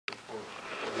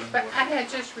But I had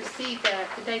just received that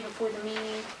the day before the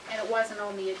meeting, and it wasn't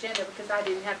on the agenda because I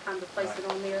didn't have time to place it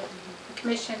on there. The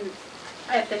commission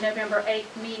at the November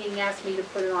 8th meeting asked me to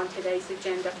put it on today's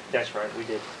agenda. That's right, we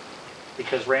did.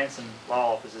 Because Ransom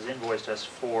Law Office has invoiced us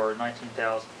for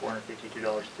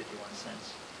 $19,452.51.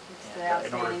 It's the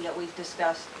outstanding that we've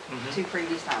discussed two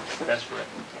previous times. That's correct.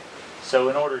 Okay. So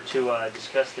in order to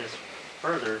discuss this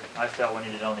further, I felt we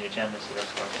needed it on the agenda, so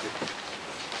that's why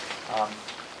I did.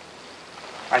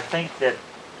 I think that,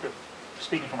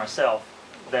 speaking for myself,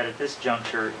 that at this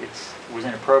juncture it was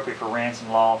inappropriate for Ransom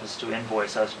Law Office to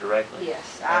invoice us directly.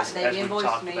 Yes, they've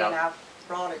invoiced me about. And I've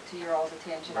brought it to your all's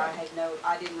attention. Right.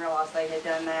 I didn't realize they had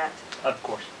done that. Of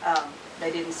course.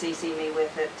 They didn't CC me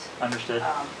with it. Understood.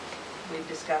 We've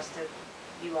discussed it.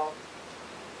 You all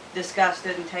discussed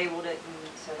it and tabled it,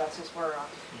 and so that's just where I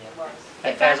was.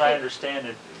 As I understand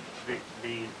it,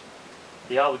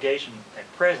 the obligation at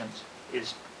present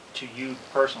is to you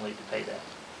personally to pay that.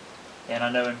 And I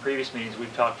know in previous meetings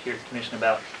we've talked here at the commission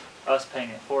about us paying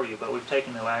it for you, but we've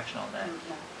taken no action on that.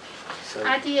 So,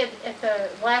 I did at the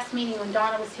last meeting when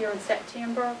Donna was here in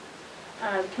September.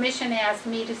 The commission asked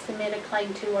me to submit a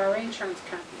claim to our insurance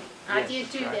company. I did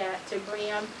do that to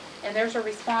Graham, and there's a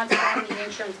response from the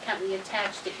insurance company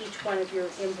attached to each one of your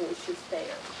invoices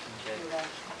there. okay.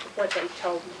 What they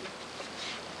told me.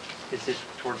 Is this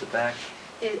towards the back?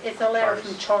 It's a letter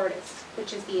from Chartis,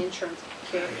 which is the insurance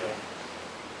carrier. Okay.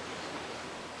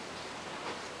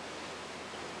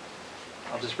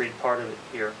 I'll just read part of it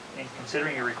here. In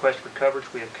considering your request for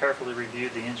coverage, we have carefully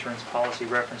reviewed the insurance policy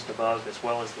referenced above, as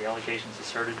well as the allegations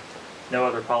asserted. No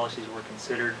other policies were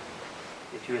considered.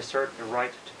 If you assert a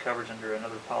right to coverage under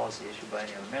another policy issued by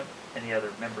any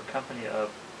other member company of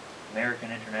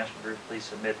American International Group, please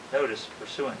submit notice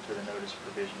pursuant to the notice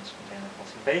provisions contained in the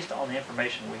policy. Based on the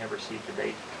information we have received to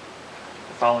date,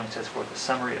 the following sets forth a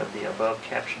summary of the above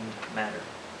captioned matter.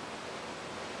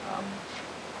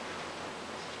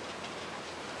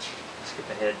 Skip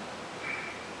ahead.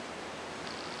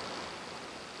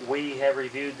 We have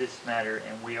reviewed this matter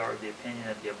and we are of the opinion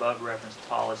that the above referenced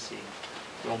policy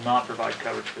will not provide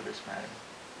coverage for this matter.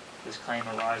 This claim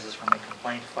arises from a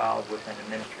complaint filed with an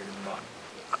administrative body.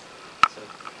 So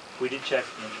we did check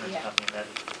the insurance company and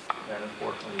that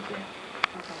unfortunately did.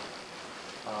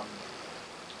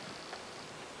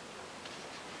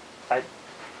 Okay.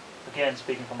 Again,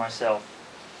 speaking for myself,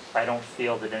 I don't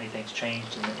feel that anything's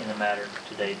changed in the matter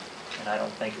to date, and I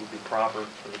don't think it would be proper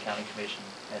for the county commission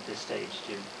at this stage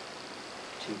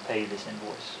to pay this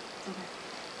invoice.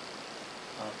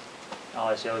 I'll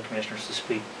ask the other commissioners to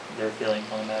speak their feelings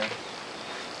on the matter.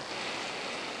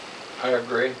 I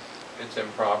agree. It's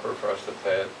improper for us to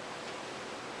pay it.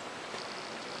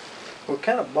 Well, it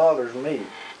kind of bothers me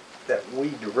that we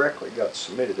directly got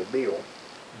submitted a bill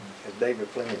as David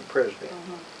Fleming president.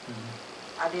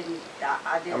 I didn't.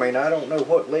 I mean, I don't know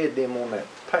what led them on that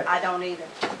path. I don't either.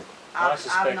 I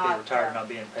suspect they were tired of not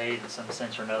being paid in some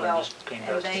sense or another, and just came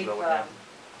to us to see what would happen.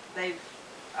 They've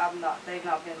not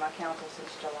been my counsel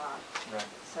since July. Right.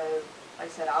 So, like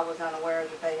I said, I was unaware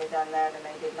that they had done that, and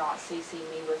they did not CC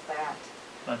me with that.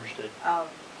 Understood.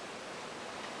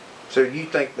 So you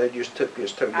think they just took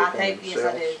this totally upon themselves? Yes,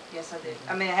 I did. Yes, I did.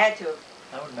 I mean, I had to.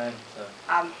 I would imagine so.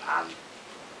 I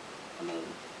mean.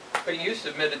 But you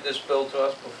submitted this bill to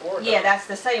us before, Yeah, that's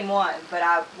the same one, but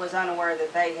I was unaware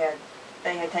that they had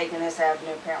taken this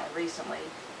avenue apparently recently.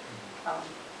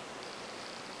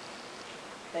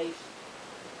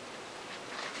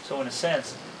 So in a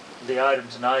sense, the item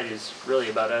tonight is really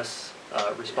about us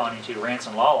responding to the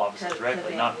Ransom Law Office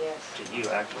directly, not to you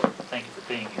actually. Thank you for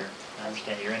being here. I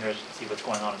understand you're interested to see what's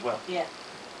going on as well. Yeah.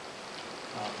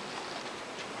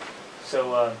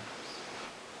 So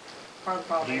Part of the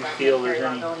problem do you is I feel can't there's carry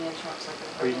any liability insurance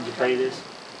like a reason to pay this?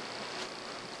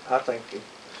 I think,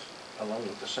 along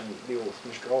with the same deal with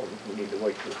Mr. Alderman, we need to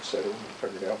wait till it's settled and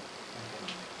figure out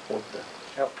what the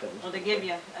outcome is. Well, to give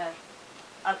you an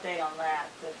update on that,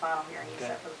 the final hearing is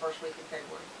set for the first week of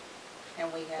February.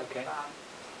 And we have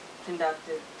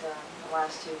conducted the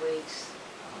last 2 weeks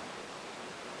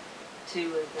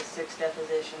 2 of the 6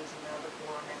 depositions and the other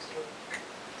 4 next week.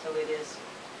 So it is,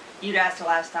 you'd asked the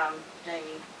last time,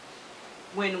 Jamie,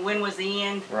 when was the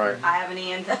end? Right. I have an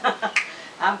end.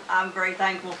 I'm very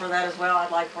thankful for that as well. I'd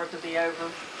like for it to be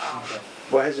over.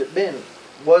 Well, has it been,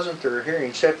 wasn't there a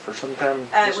hearing set for some time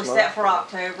this It was month? set for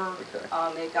October. Okay.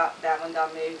 That one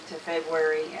got moved to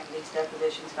February, and these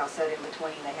depositions got set in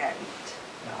between. They hadn't.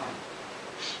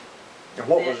 And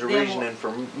what was the reasoning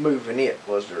for moving it?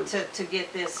 Was there to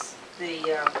get the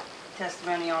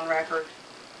testimony on record,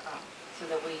 so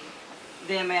that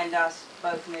them and us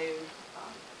both knew.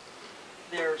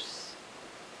 There's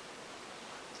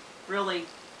really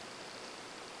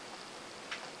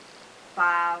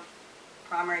 5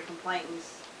 primary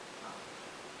complainants.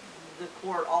 The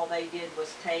court, all they did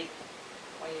was take,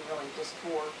 well, really just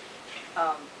 4,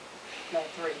 no,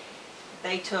 3.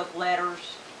 They took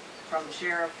letters from the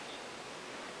sheriff,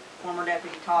 former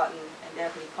Deputy Totten, and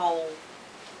Deputy Cole,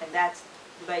 and that's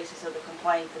the basis of the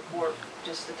complaint. The court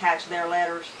just attached their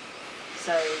letters,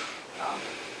 so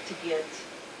to get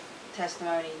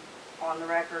testimony on the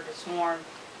record, is sworn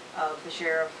of the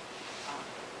sheriff,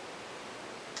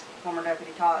 former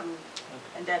Deputy Totten,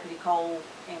 and Deputy Cole,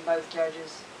 and both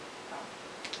judges.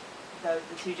 The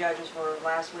 2 judges were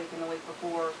last week and the week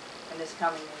before, and this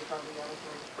coming week are the other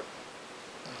 3.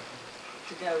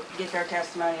 To go get their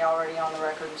testimony already on the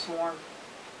record and sworn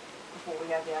before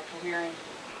we have the actual hearing.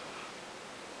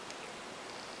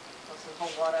 That's a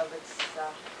whole lot of it's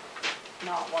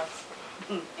not what's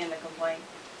in the complaint.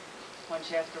 Once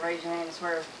you have to raise your hand and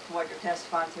swear to what you're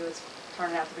testifying to, it's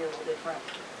turning out to be a little different.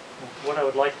 What I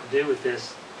would like to do with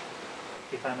this,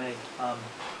 if I may,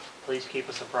 please keep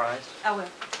us apprised. I will.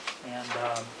 And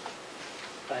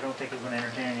I don't think we're going to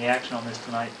entertain any action on this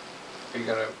tonight. Are you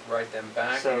gonna write them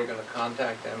back, So- or you're gonna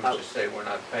contact them and just say we're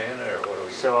not paying it, or what are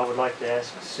we? So I would like to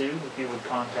ask Sue if you would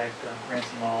contact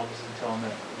ransom law office and tell them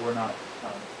that we're not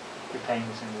repaying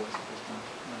this invoice at this time.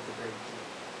 We're not prepared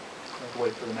to have to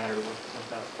wait for the matter to work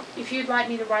out. If you'd like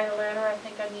me to write a letter, I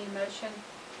think I need a motion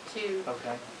to,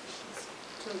 Okay.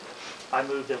 to, I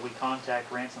move that we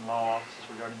contact ransom law offices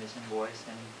regarding this invoice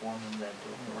and inform them that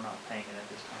we're not paying it at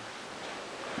this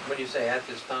time. When you say at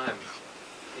this time,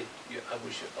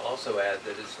 we should also add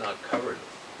that it's not covered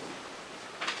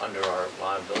under our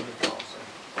liability policy.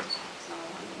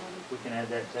 We can add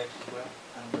that text as well.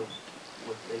 I don't know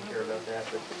what they care about that,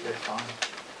 but that's fine.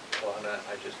 Well, and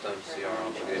I just don't see our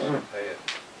obligation to pay it,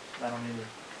 I don't either.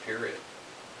 period.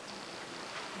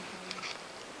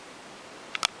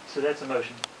 So that's a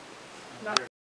motion. not